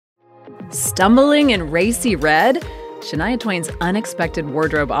Stumbling in racy red, Shania Twain's unexpected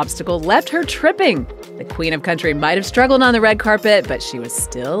wardrobe obstacle left her tripping. The Queen of Country might have struggled on the red carpet, but she was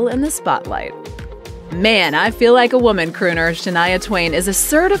still in the spotlight. Man, I feel like a woman crooner. Shania Twain is a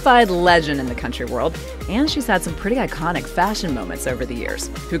certified legend in the country world, and she's had some pretty iconic fashion moments over the years.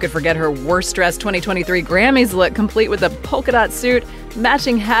 Who could forget her worst-dressed 2023 Grammys look, complete with a polka dot suit,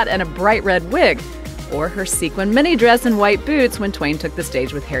 matching hat, and a bright red wig? Or her sequin mini dress and white boots when Twain took the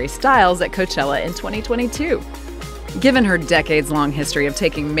stage with Harry Styles at Coachella in 2022. Given her decades-long history of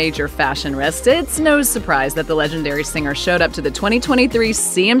taking major fashion risks, it's no surprise that the legendary singer showed up to the 2023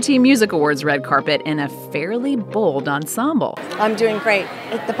 CMT Music Awards red carpet in a fairly bold ensemble. I'm doing great.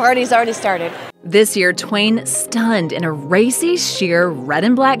 The party's already started. This year, Twain stunned in a racy, sheer red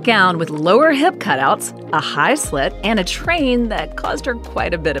and black gown with lower hip cutouts, a high slit, and a train that caused her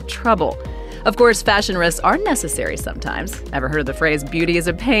quite a bit of trouble. Of course, fashion risks are necessary sometimes. Ever heard of the phrase, beauty is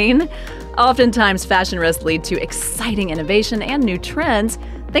a pain? Oftentimes, fashion risks lead to exciting innovation and new trends.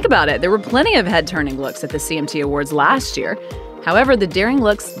 Think about it, there were plenty of head-turning looks at the CMT Awards last year. However, the daring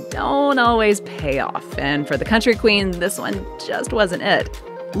looks don't always pay off, and for the country queen, this one just wasn't it.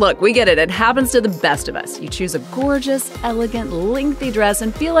 Look, we get it happens to the best of us. You choose a gorgeous, elegant, lengthy dress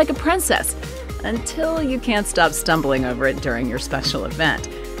and feel like a princess, until you can't stop stumbling over it during your special event.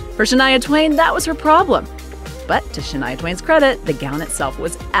 For Shania Twain, that was her problem. But to Shania Twain's credit, the gown itself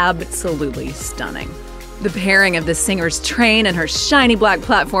was absolutely stunning. The pairing of the singer's train and her shiny black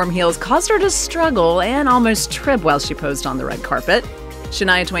platform heels caused her to struggle and almost trip while she posed on the red carpet.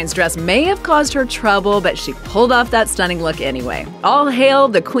 Shania Twain's dress may have caused her trouble, but she pulled off that stunning look anyway. All hail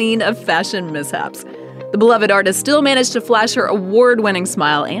the queen of fashion mishaps. The beloved artist still managed to flash her award-winning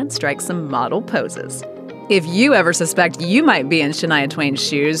smile and strike some model poses. If you ever suspect you might be in Shania Twain's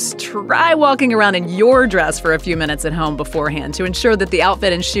shoes, try walking around in your dress for a few minutes at home beforehand to ensure that the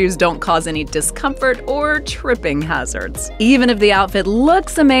outfit and shoes don't cause any discomfort or tripping hazards. Even if the outfit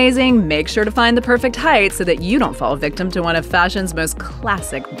looks amazing, make sure to find the perfect height so that you don't fall victim to one of fashion's most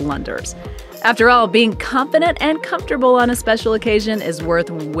classic blunders. After all, being confident and comfortable on a special occasion is worth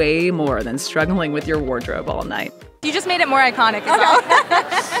way more than struggling with your wardrobe all night. You just made it more iconic as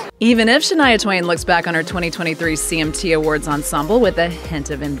well. Even if Shania Twain looks back on her 2023 CMT Awards ensemble with a hint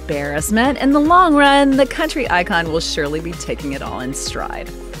of embarrassment, in the long run, the country icon will surely be taking it all in stride.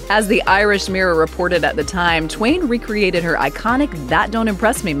 As the Irish Mirror reported at the time, Twain recreated her iconic That Don't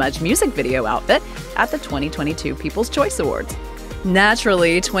Impress Me Much music video outfit at the 2022 People's Choice Awards.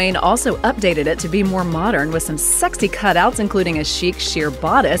 Naturally, Twain also updated it to be more modern with some sexy cutouts, including a chic sheer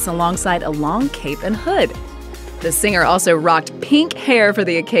bodice alongside a long cape and hood. The singer also rocked pink hair for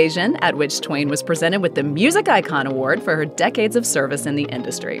the occasion, at which Twain was presented with the Music Icon Award for her decades of service in the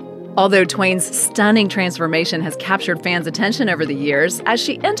industry. Although Twain's stunning transformation has captured fans' attention over the years, as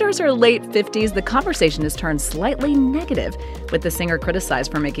she enters her late 50s, the conversation has turned slightly negative, with the singer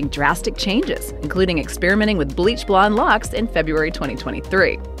criticized for making drastic changes, including experimenting with bleach blonde locks in February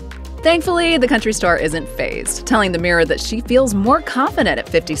 2023. Thankfully, the country star isn't fazed, telling the Mirror that she feels more confident at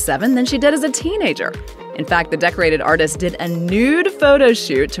 57 than she did as a teenager. In fact, the decorated artist did a nude photo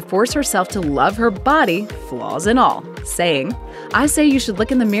shoot to force herself to love her body, flaws and all, saying, "I say you should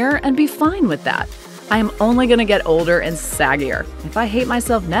look in the mirror and be fine with that. I am only going to get older and saggier. If I hate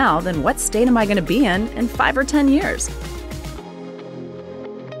myself now, then what state am I going to be in 5 or 10 years?"